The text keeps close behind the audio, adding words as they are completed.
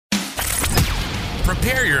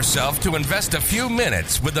Prepare yourself to invest a few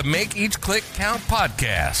minutes with the Make Each Click Count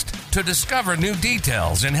podcast to discover new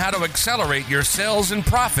details and how to accelerate your sales and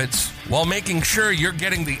profits while making sure you're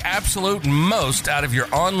getting the absolute most out of your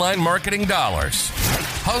online marketing dollars.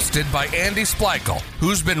 Hosted by Andy Splichal,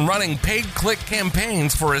 who's been running paid click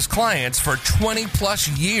campaigns for his clients for 20 plus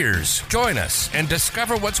years. Join us and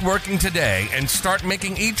discover what's working today and start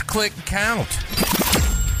making each click count.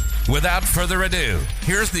 Without further ado,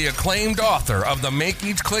 here's the acclaimed author of the Make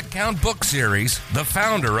Each Click Count book series, the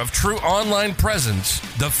founder of True Online Presence,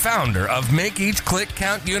 the founder of Make Each Click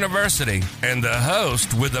Count University, and the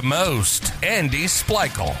host with the most, Andy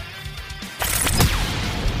Splichal.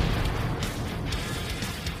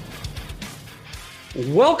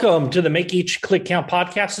 Welcome to the Make Each Click Count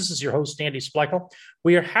podcast. This is your host, Andy Splichal.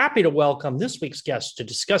 We are happy to welcome this week's guest to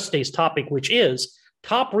discuss today's topic, which is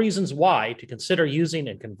top reasons why to consider using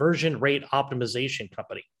a conversion rate optimization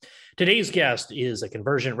company. Today's guest is a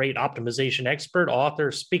conversion rate optimization expert,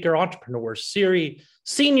 author, speaker, entrepreneur,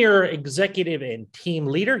 senior executive, and team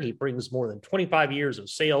leader. He brings more than 25 years of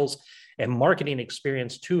sales and marketing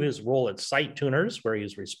experience to his role at Site Tuners, where he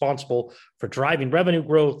is responsible for driving revenue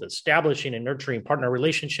growth, establishing and nurturing partner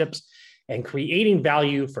relationships, and creating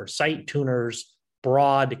value for Site Tuners'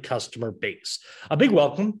 broad customer base. A big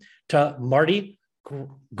welcome to Marty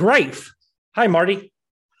Greif. Hi, Marty.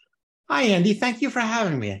 Hi, Andy. Thank you for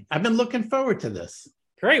having me. I've been looking forward to this.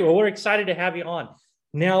 Great. Well, we're excited to have you on.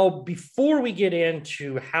 Now, before we get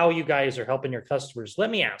into how you guys are helping your customers,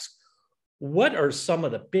 let me ask, what are some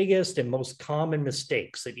of the biggest and most common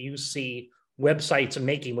mistakes that you see websites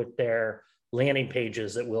making with their landing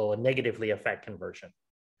pages that will negatively affect conversion?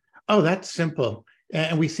 Oh, that's simple.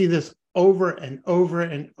 And we see this over and over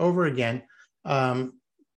and over again.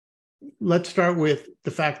 Let's start with the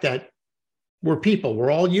fact that we're people. We're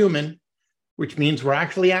all human, which means we're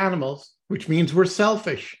actually animals, which means we're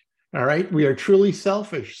selfish. All right. We are truly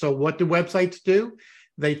selfish. So what do websites do?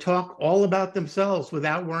 They talk all about themselves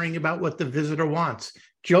without worrying about what the visitor wants.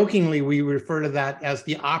 Jokingly, we refer to that as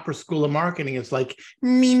the opera school of marketing. It's like,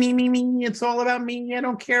 me, me, me, me. It's all about me. I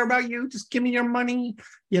don't care about you. Just give me your money.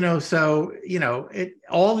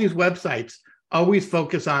 All these websites always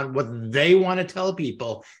focus on what they want to tell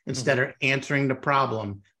people instead of answering the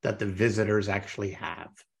problem that the visitors actually have.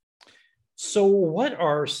 So what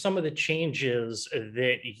are some of the changes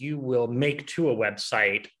that you will make to a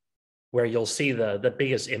website where you'll see the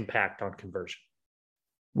biggest impact on conversion?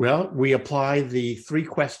 Well, we apply the 3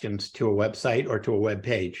 questions to a website or to a web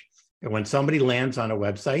page. And when somebody lands on a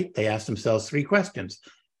website, they ask themselves 3 questions.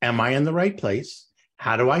 Am I in the right place?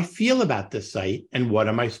 How do I feel about this site? And what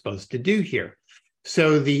am I supposed to do here?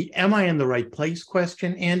 So the am I in the right place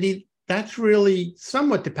question, Andy, that's really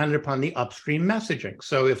somewhat dependent upon the upstream messaging.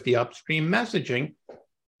 So if the upstream messaging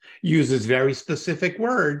uses very specific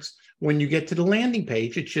words, when you get to the landing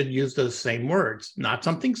page, it should use those same words, not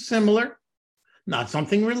something similar, not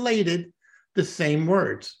something related, the same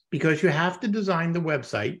words, because you have to design the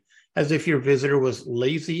website as if your visitor was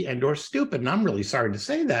lazy and or stupid. And I'm really sorry to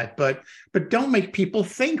say that, but don't make people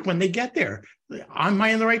think when they get there, am I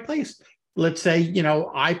in the right place? Let's say,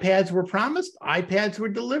 iPads were promised, iPads were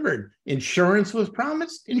delivered. Insurance was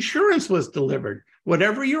promised, insurance was delivered.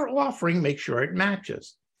 Whatever you're offering, make sure it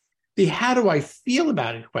matches. The how do I feel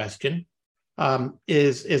about it question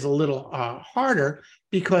is a little harder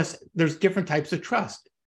because there's different types of trust.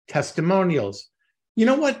 Testimonials. You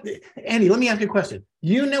know what, Andy, let me ask you a question.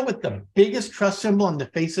 You know what the biggest trust symbol on the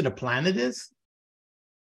face of the planet is?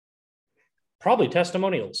 Probably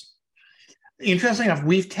testimonials. Interesting enough,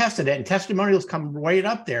 we've tested it and testimonials come right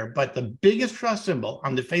up there, but the biggest trust symbol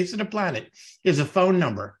on the face of the planet is a phone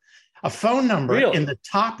number. A phone number in the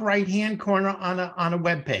top right-hand corner on a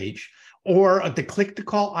web page or the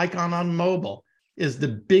click-to-call icon on mobile is the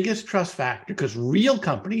biggest trust factor because real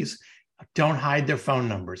companies don't hide their phone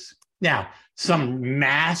numbers. Now, some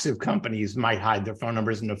massive companies might hide their phone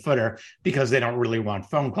numbers in the footer because they don't really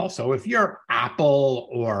want phone calls. So if you're Apple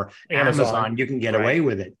or Amazon you can get away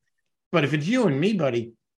with it. But if it's you and me,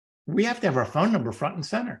 buddy, we have to have our phone number front and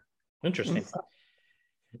center. Interesting.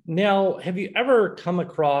 Now, have you ever come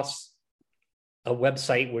across a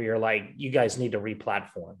website where you're like, you guys need to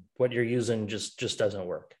re-platform? What you're using just doesn't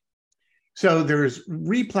work? So there's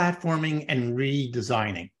re-platforming and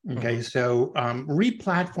redesigning. Okay, so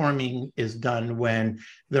re-platforming is done when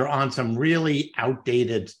they're on some really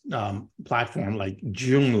outdated platform like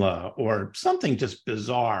Joomla or something just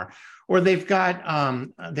bizarre, or they've got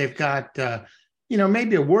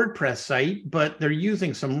maybe a WordPress site, but they're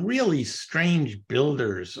using some really strange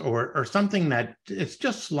builders or something that it's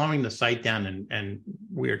just slowing the site down and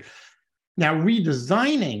weird. Now,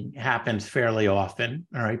 redesigning happens fairly often,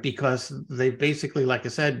 all right, because they basically, like I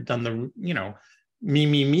said, done the,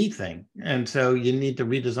 me thing. And so you need to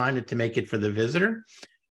redesign it to make it for the visitor.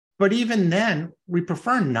 But even then, we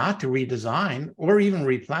prefer not to redesign or even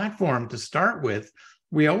replatform to start with.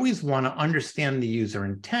 We always want to understand the user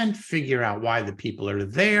intent, figure out why the people are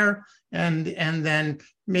there, and then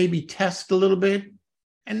maybe test a little bit.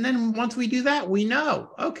 And then once we do that, we know,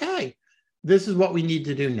 okay, this is what we need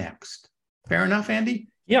to do next. Fair enough, Andy?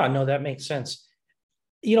 Yeah, no, that makes sense.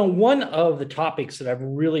 One of the topics that I've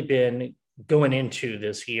really been going into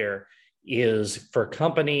this year is for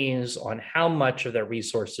companies on how much of their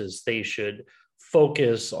resources they should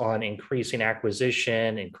focus on increasing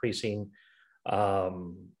acquisition,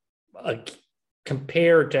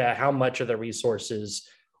 compared to how much of their resources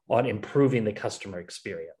on improving the customer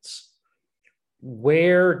experience.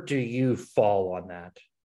 Where do you fall on that?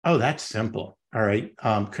 Oh, that's simple. All right.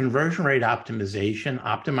 Conversion rate optimization,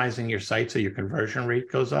 optimizing your site so your conversion rate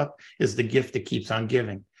goes up, is the gift that keeps on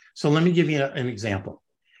giving. So let me give you an example.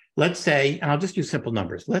 Let's say, and I'll just use simple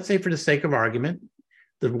numbers. Let's say for the sake of argument,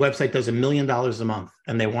 the website does $1 million a month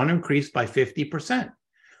and they want to increase by 50%.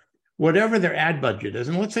 Whatever their ad budget is,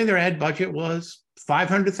 and let's say their ad budget was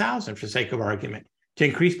 $500,000 for the sake of argument. To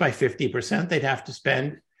increase by 50%, they'd have to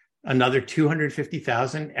spend another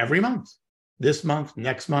 $250,000 every month. This month,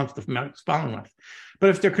 next month, the following month.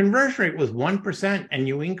 But if their conversion rate was 1% and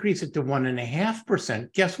you increase it to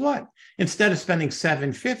 1.5%, guess what? Instead of spending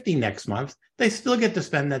 $750 next month, they still get to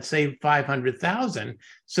spend that same $500,000.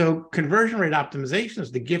 So conversion rate optimization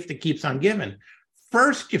is the gift that keeps on giving.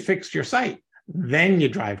 First, you fix your site, then you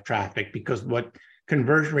drive traffic, because what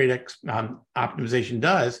conversion rate optimization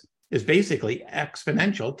does is basically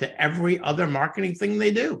exponential to every other marketing thing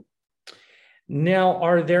they do. Now,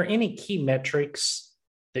 are there any key metrics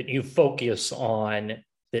that you focus on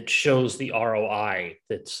that shows the ROI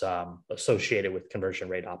that's associated with conversion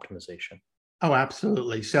rate optimization? Oh,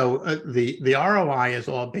 absolutely. So the ROI is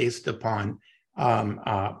all based upon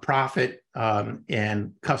profit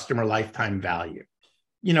and customer lifetime value.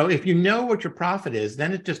 If you know what your profit is,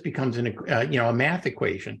 then it just becomes a math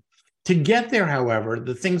equation. To get there, however,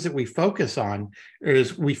 the things that we focus on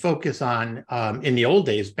in the old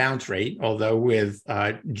days, bounce rate, although with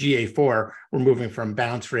GA4, we're moving from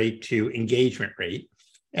bounce rate to engagement rate.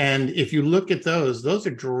 And if you look at those are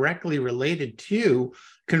directly related to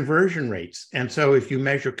conversion rates. And so if you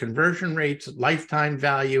measure conversion rates, lifetime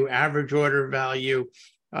value, average order value,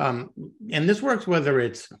 and this works whether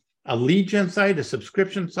it's a lead gen site, a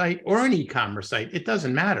subscription site, or an e-commerce site, it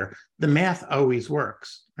doesn't matter. The math always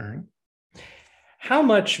works. All right. How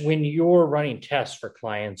much, when you're running tests for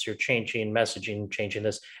clients, you're changing messaging, changing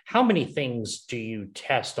this, how many things do you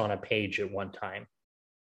test on a page at one time?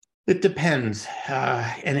 It depends.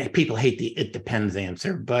 And people hate the "it depends"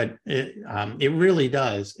 answer, but it really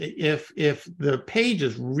does. If the page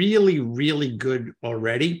is really, really good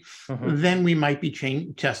already, then we might be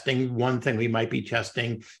testing one thing. We might be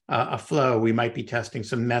testing a flow. We might be testing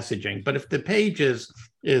some messaging. But if the page is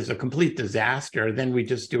a complete disaster, then we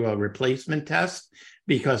just do a replacement test,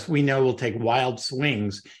 because we know we'll take wild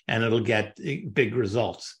swings and it'll get big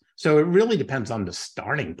results. So it really depends on the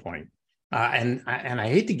starting point. And I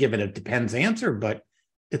hate to give it a depends answer, but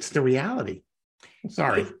it's the reality.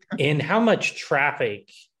 Sorry. And how much traffic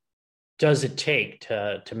does it take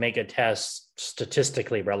to make a test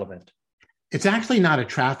statistically relevant? It's actually not a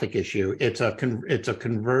traffic issue. It's a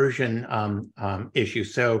conversion issue.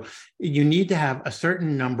 So you need to have a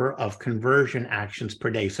certain number of conversion actions per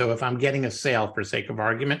day. So if I'm getting a sale, for sake of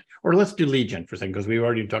argument, or let's do lead gen for a second, because we've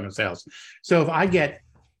already talked about sales. So if I get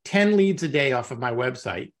 10 leads a day off of my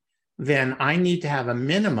website, then I need to have a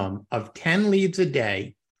minimum of 10 leads a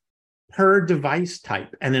day per device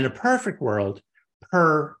type. And in a perfect world,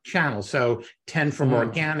 per channel. So 10 from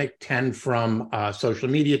organic, 10 from social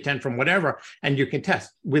media, 10 from whatever. And you can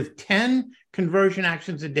test with 10 conversion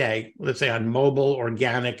actions a day, let's say on mobile,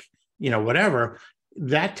 organic, whatever,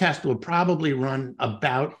 that test will probably run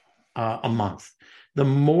about a month. The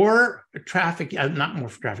more traffic,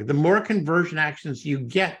 the more conversion actions you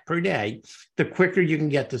get per day, the quicker you can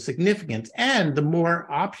get to significance, and the more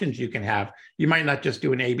options you can have. You might not just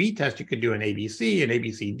do an A/B test, you could do an ABC, an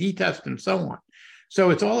ABCD test, and so on.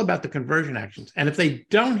 So it's all about the conversion actions. And if they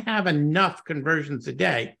don't have enough conversions a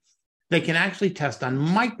day, they can actually test on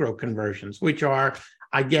micro conversions, which are,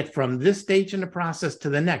 I get from this stage in the process to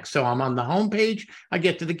the next. So I'm on the home page, I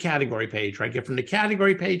get to the category page, or I get from the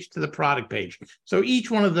category page to the product page. So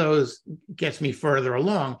each one of those gets me further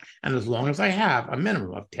along. And as long as I have a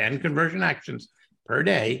minimum of 10 conversion actions per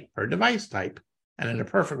day, per device type, and in a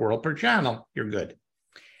perfect world per channel, you're good.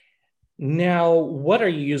 Now, what are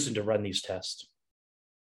you using to run these tests?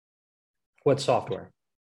 What software?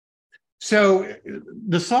 So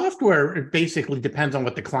the software basically depends on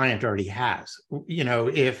what the client already has.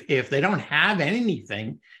 If they don't have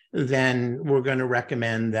anything, then we're going to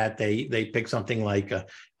recommend that they pick something like a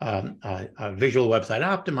visual website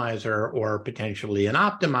optimizer or potentially an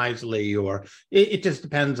Optimizely, or it just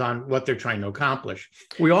depends on what they're trying to accomplish.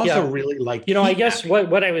 We also really like, I guess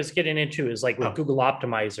what I was getting into is like with Google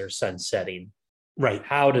Optimizer sunsetting. Right.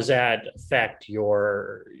 How does that affect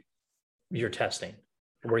your testing?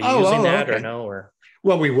 Were you using that or no? Or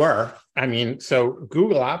well, we were. I mean, so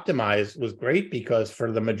Google Optimize was great because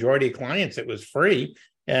for the majority of clients, it was free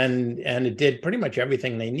and it did pretty much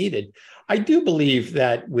everything they needed. I do believe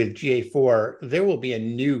that with GA4, there will be a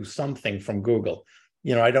new something from Google.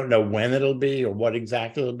 I don't know when it'll be or what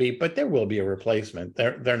exactly it'll be, but there will be a replacement.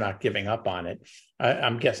 They're not giving up on it.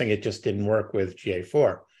 I'm guessing it just didn't work with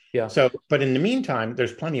GA4. Yeah. So, but in the meantime,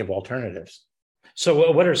 there's plenty of alternatives.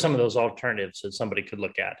 So what are some of those alternatives that somebody could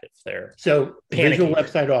look at if they're Visual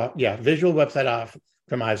Website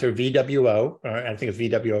Optimizer, VWO, or I think it's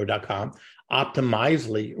VWO.com.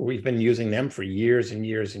 Optimizely, we've been using them for years and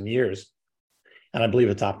years and years. And I believe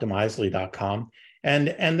it's Optimizely.com.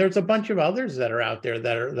 And there's a bunch of others that are out there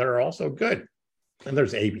that are also good. And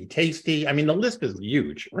there's AB Tasty. I mean, the list is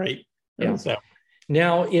huge, right? Yeah. So,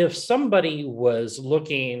 now, if somebody was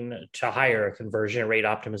looking to hire a conversion rate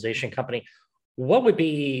optimization company, what would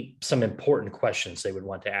be some important questions they would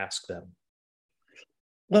want to ask them?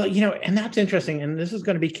 Well, and that's interesting. And this is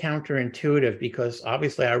going to be counterintuitive because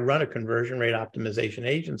obviously I run a conversion rate optimization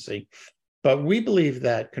agency, but we believe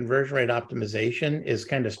that conversion rate optimization is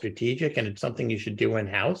kind of strategic and it's something you should do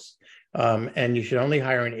in-house. And you should only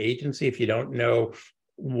hire an agency if you don't know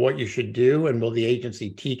what you should do and will the agency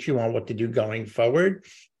teach you on what to do going forward,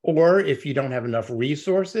 or if you don't have enough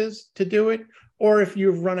resources to do it, or if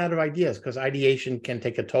you've run out of ideas, because ideation can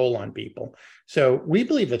take a toll on people. So we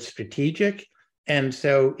believe it's strategic. And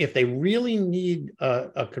so if they really need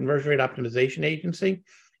a conversion rate optimization agency,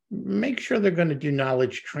 make sure they're going to do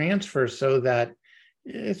knowledge transfer so that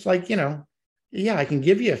it's like, I can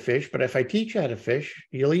give you a fish, but if I teach you how to fish,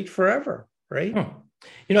 you'll eat forever, right?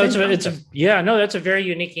 That's a very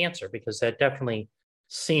unique answer because that definitely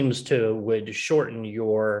seems would shorten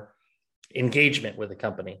your engagement with a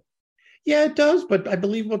company. Yeah, it does. But I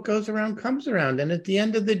believe what goes around comes around. And at the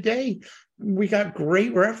end of the day, we got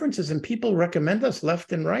great references and people recommend us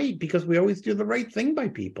left and right because we always do the right thing by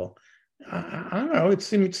people. I don't know. It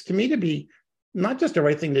seems to me to be not just the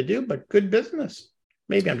right thing to do, but good business.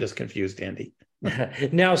 Maybe I'm just confused, Andy.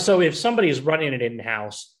 Now, so if somebody's running it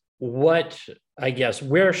in-house, where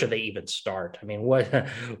should they even start? I mean, where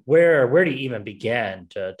do you even begin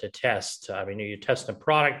to test? I mean, are you testing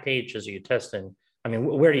product pages? Are you testing,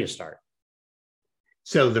 where do you start?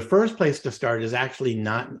 So the first place to start is actually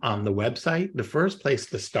not on the website. The first place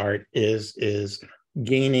to start is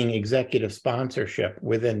gaining executive sponsorship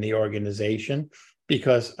within the organization,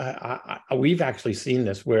 because we've actually seen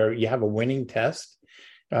this where you have a winning test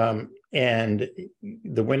and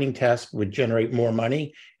the winning test would generate more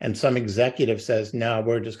money. And some executive says, no,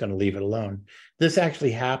 we're just going to leave it alone. This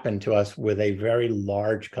actually happened to us with a very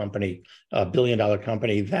large company, a billion-dollar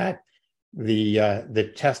company, that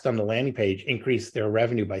the test on the landing page increased their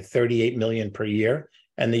revenue by 38 million per year.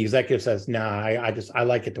 And the executive says, no, I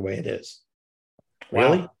like it the way it is. Wow.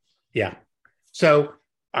 Really? Yeah. So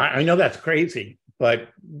I know that's crazy, but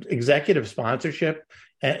executive sponsorship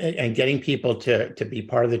and getting people to be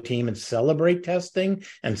part of the team and celebrate testing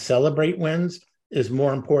and celebrate wins is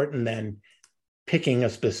more important than picking a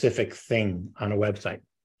specific thing on a website.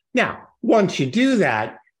 Now, once you do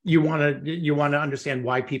that, you want to understand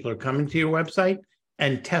why people are coming to your website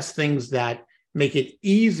and test things that make it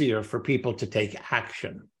easier for people to take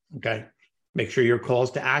action. Okay. Make sure your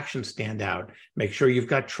calls to action stand out. Make sure you've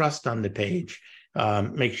got trust on the page.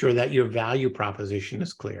 Make sure that your value proposition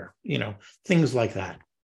is clear, things like that.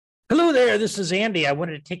 Hello there. This is Andy. I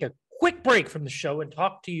wanted to take a quick break from the show and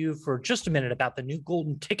talk to you for just a minute about the new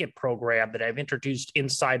Golden Ticket program that I've introduced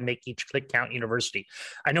inside Make Each Click Count University.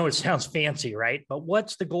 I know it sounds fancy, right? But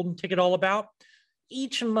what's the Golden Ticket all about?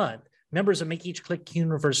 Each month, members of Make Each Click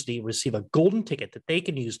University receive a golden ticket that they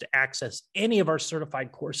can use to access any of our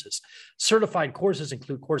certified courses. Certified courses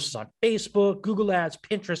include courses on Facebook, Google Ads,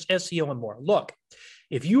 Pinterest, SEO, and more. Look,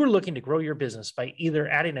 if you are looking to grow your business by either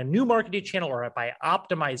adding a new marketing channel or by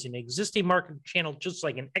optimizing an existing marketing channel just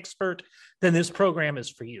like an expert, then this program is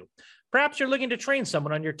for you. Perhaps you're looking to train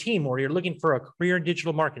someone on your team or you're looking for a career in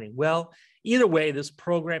digital marketing. Well, Either way, this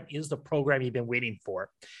program is the program you've been waiting for.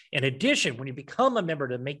 In addition, when you become a member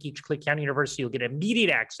to Make Each Click Count University, you'll get immediate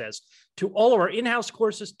access to all of our in-house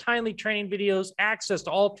courses, timely training videos, access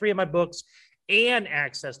to all 3 of my books, and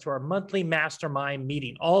access to our monthly mastermind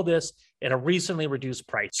meeting. All this at a recently reduced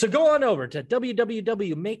price. So go on over to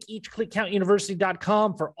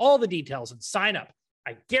www.makeeachclickcountuniversity.com for all the details and sign up.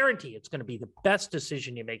 I guarantee it's going to be the best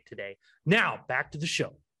decision you make today. Now, back to the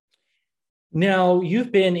show. Now,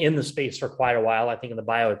 you've been in the space for quite a while. I think in the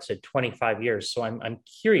bio it said 25 years. So I'm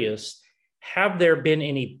curious, have there been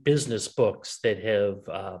any business books that have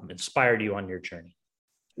inspired you on your journey?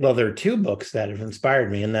 Well, there are 2 books that have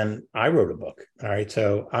inspired me, and then I wrote a book. All right.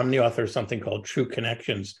 So I'm the author of something called True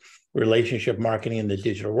Connections, Relationship Marketing in the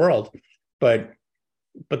Digital World. But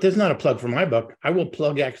there's not a plug for my book. I will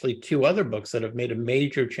plug actually 2 other books that have made a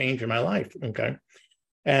major change in my life. Okay.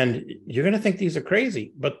 And you're going to think these are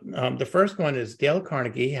crazy. But the first one is Dale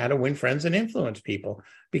Carnegie, How to Win Friends and Influence People,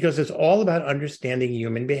 because it's all about understanding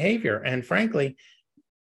human behavior. And frankly,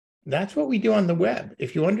 that's what we do on the web.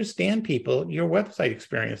 If you understand people, your website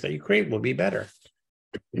experience that you create will be better.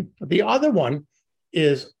 The other one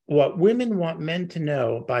is What Women Want Men to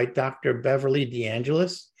Know by Dr. Beverly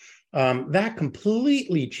DeAngelis. That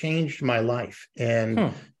completely changed my life.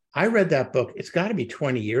 And I read that book, it's got to be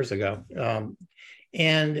 20 years ago.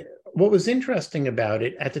 And what was interesting about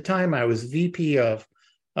it, at the time I was VP of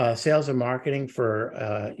sales and marketing for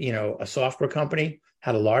a software company,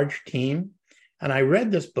 had a large team. And I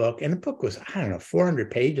read this book, and the book was, 400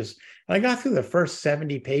 pages. And I got through the first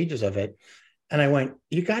 70 pages of it. And I went,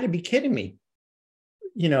 you got to be kidding me.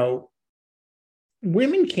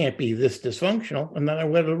 Women can't be this dysfunctional. And then I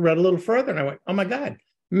read a little further and I went, oh my God,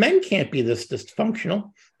 men can't be this dysfunctional.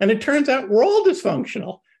 And it turns out we're all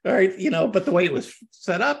dysfunctional. All right. But the way it was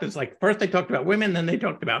set up is like, first they talked about women, then they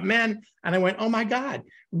talked about men. And I went, oh my God,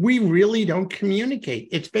 we really don't communicate.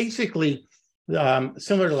 It's basically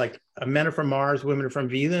similar to like men are from Mars, women are from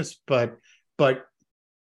Venus, but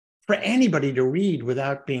for anybody to read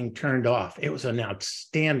without being turned off, it was an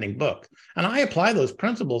outstanding book. And I apply those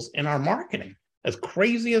principles in our marketing, as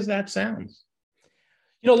crazy as that sounds.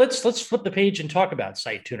 Let's flip the page and talk about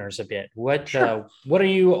Site Tuners a bit. What are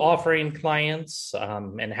you offering clients,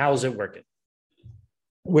 and how is it working?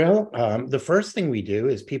 Well, the first thing we do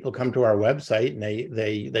is people come to our website and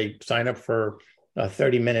they sign up for a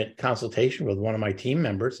 30-minute consultation with one of my team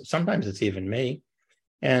members. Sometimes it's even me.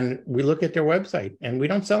 And we look at their website, and we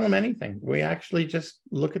don't sell them anything. We actually just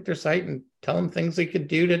look at their site and tell them things they could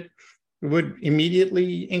do that would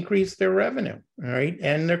immediately increase their revenue, all right,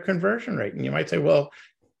 and their conversion rate. And you might say, well,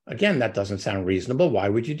 again, that doesn't sound reasonable. Why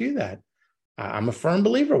would you do that? I'm a firm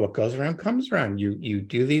believer. What goes around comes around. You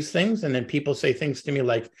do these things, and then people say things to me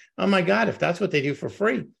like, oh my God, if that's what they do for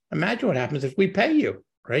free, imagine what happens if we pay you,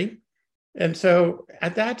 right? And so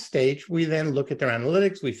at that stage, we then look at their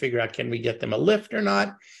analytics. We figure out, can we get them a lift or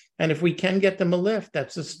not? And if we can get them a lift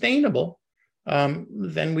that's sustainable,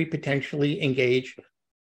 then we potentially engage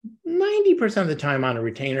 90% of the time on a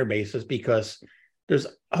retainer basis, because there's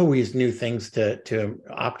always new things to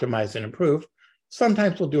optimize and improve.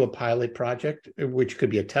 Sometimes we'll do a pilot project, which could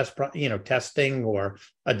be a testing or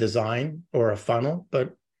a design or a funnel,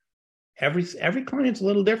 but every client's a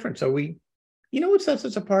little different. So what sets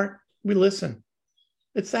us apart? We listen.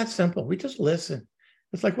 It's that simple. We just listen.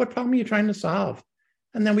 It's like, what problem are you trying to solve?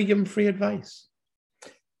 And then we give them free advice.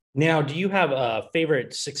 Now, do you have a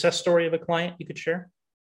favorite success story of a client you could share?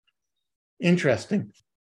 Interesting.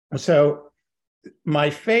 So my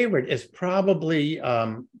favorite is probably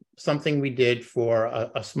something we did for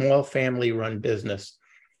a small family-run business.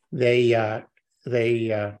 They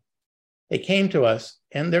came to us,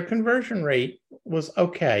 and their conversion rate was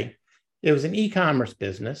okay. It was an e-commerce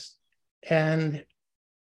business. And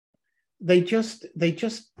they just,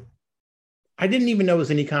 I didn't even know it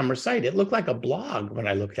was an e-commerce site. It looked like a blog when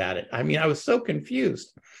I looked at it. I mean, I was so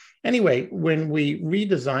confused. Anyway, when we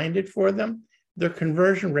redesigned it for them, their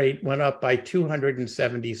conversion rate went up by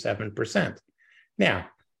 277%. Now,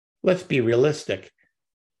 let's be realistic.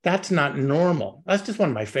 That's not normal. That's just one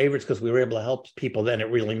of my favorites because we were able to help people then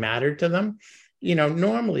it really mattered to them.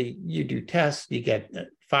 Normally you do tests, you get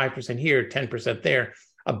 5% here, 10% there.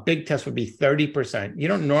 A big test would be 30%. You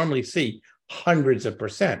don't normally see hundreds of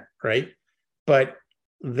percent, right? But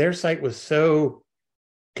their site was so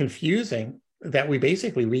confusing that we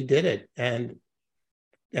basically redid it and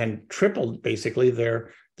tripled basically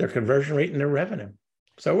their conversion rate and their revenue.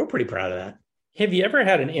 So we're pretty proud of that. Have you ever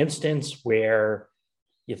had an instance where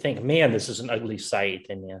you think, man, this is an ugly site,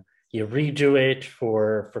 and you redo it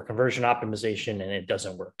for conversion optimization and it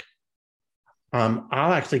doesn't work?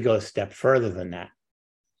 I'll actually go a step further than that.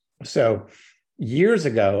 So years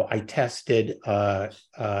ago, I tested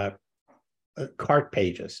cart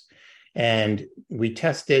pages, and we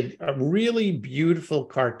tested a really beautiful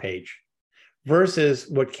cart page versus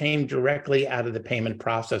what came directly out of the payment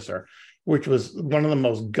processor, which was one of the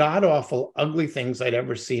most god-awful, ugly things I'd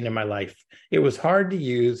ever seen in my life. It was hard to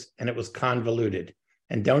use, and it was convoluted.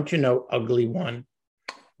 And don't you know, ugly won?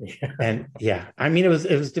 Yeah. And yeah, I mean, it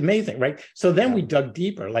was amazing, right? So then we dug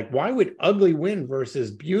deeper. Like, why would ugly win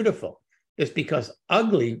versus beautiful? It's because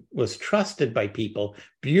ugly was trusted by people,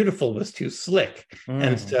 beautiful was too slick.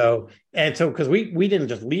 And so because we didn't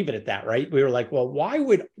just leave it at that, right? We were like, well, why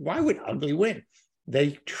would ugly win?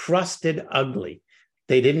 They trusted ugly.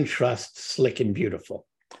 They didn't trust slick and beautiful.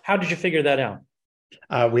 How did you figure that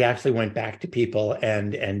out? We actually went back to people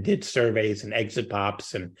and did surveys and exit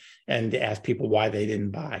pops and asked people why they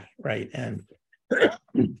didn't buy, right? And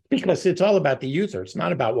because it's all about the user. It's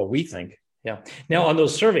not about what we think. Yeah. Now, on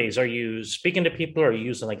those surveys, are you speaking to people, or are you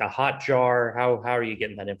using like a hot jar? How are you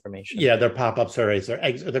getting that information? Yeah, they're pop-up surveys.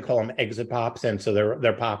 They call them exit pops, and so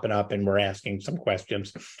they're popping up, and we're asking some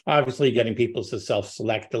questions. Obviously, getting people to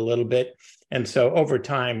self-select a little bit, and so over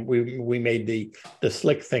time, we made the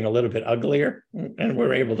slick thing a little bit uglier, and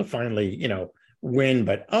we're able to finally, win.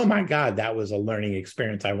 But oh my God, that was a learning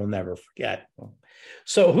experience I will never forget.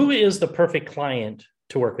 So, who is the perfect client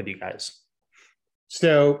to work with you guys?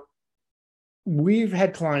 So, we've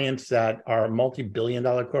had clients that are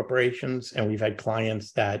multi-billion-dollar corporations, and we've had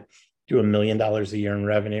clients that do $1 million a year in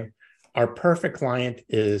revenue. Our perfect client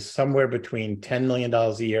is somewhere between $10 million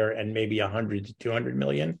a year and maybe 100 to 200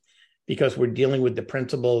 million, because we're dealing with the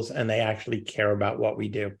principals and they actually care about what we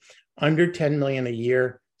do. Under 10 million a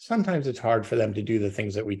year, sometimes it's hard for them to do the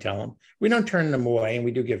things that we tell them. We don't turn them away, and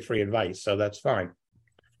we do give free advice, so that's fine.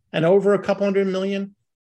 And over a couple hundred million,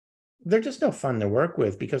 they're just no fun to work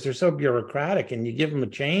with because they're so bureaucratic, and you give them a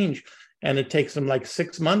change and it takes them like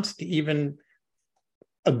 6 months to even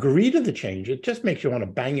agree to the change. It just makes you want to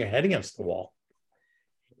bang your head against the wall.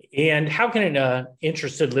 And how can an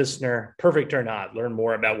interested listener, perfect or not, learn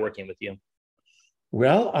more about working with you?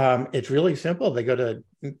 Well, it's really simple. They go to,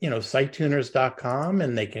 sitetuners.com,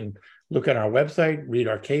 and they can look at our website, read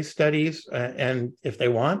our case studies. And if they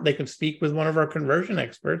want, they can speak with one of our conversion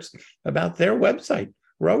experts about their website.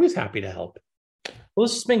 We're always happy to help. Well,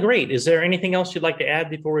 this has been great. Is there anything else you'd like to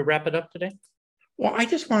add before we wrap it up today? Well, I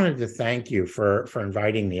just wanted to thank you for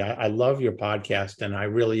inviting me. I love your podcast, and I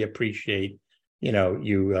really appreciate,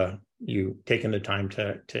 you taking the time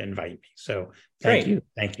to invite me. So thank you.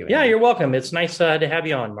 Thank you. Yeah, you're welcome. It's nice to have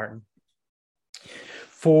you on, Martin.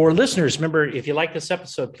 For listeners, remember, if you like this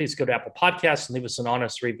episode, please go to Apple Podcasts and leave us an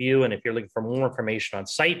honest review. And if you're looking for more information on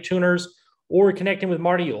Site Tuners or connecting with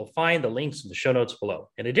Marty, you'll find the links in the show notes below.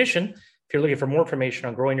 In addition, if you're looking for more information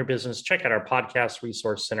on growing your business, check out our podcast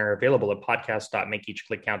resource center available at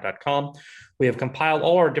podcast.makeeachclickcount.com. We have compiled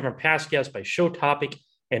all our different past guests by show topic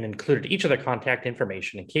and included each of their contact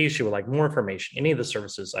information in case you would like more information, any of the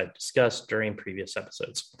services I've discussed during previous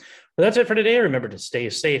episodes. Well, that's it for today. Remember to stay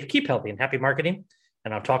safe, keep healthy, and happy marketing.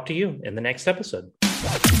 And I'll talk to you in the next episode.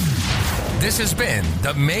 This has been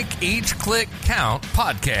the Make Each Click Count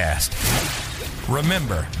podcast.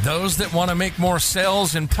 Remember, those that want to make more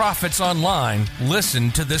sales and profits online, listen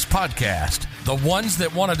to this podcast. The ones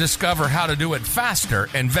that want to discover how to do it faster,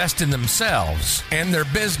 invest in themselves and their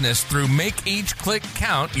business through Make Each Click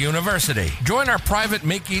Count University. Join our private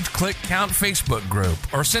Make Each Click Count Facebook group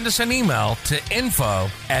or send us an email to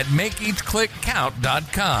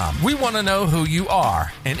info@makeeachclickcount.com. We want to know who you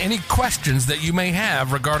are and any questions that you may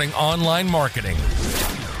have regarding online marketing.